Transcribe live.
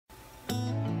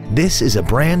This is a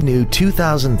brand new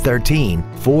 2013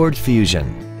 Ford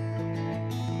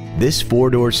Fusion. This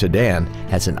four-door sedan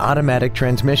has an automatic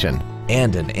transmission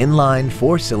and an inline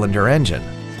four-cylinder engine.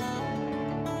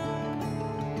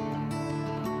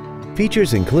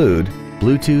 Features include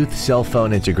Bluetooth cell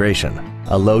phone integration,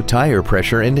 a low tire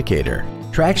pressure indicator,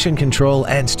 traction control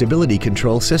and stability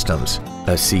control systems,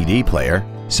 a CD player,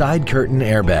 side curtain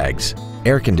airbags,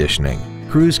 air conditioning,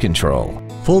 cruise control,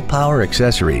 full power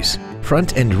accessories,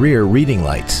 front and rear reading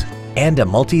lights, and a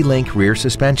multi-link rear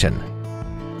suspension.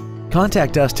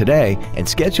 Contact us today and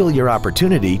schedule your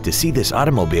opportunity to see this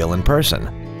automobile in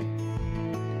person.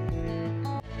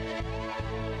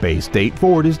 Bay State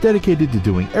Ford is dedicated to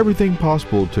doing everything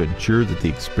possible to ensure that the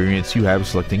experience you have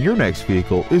selecting your next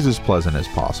vehicle is as pleasant as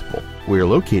possible. We are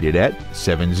located at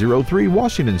 703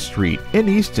 Washington Street in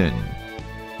Easton.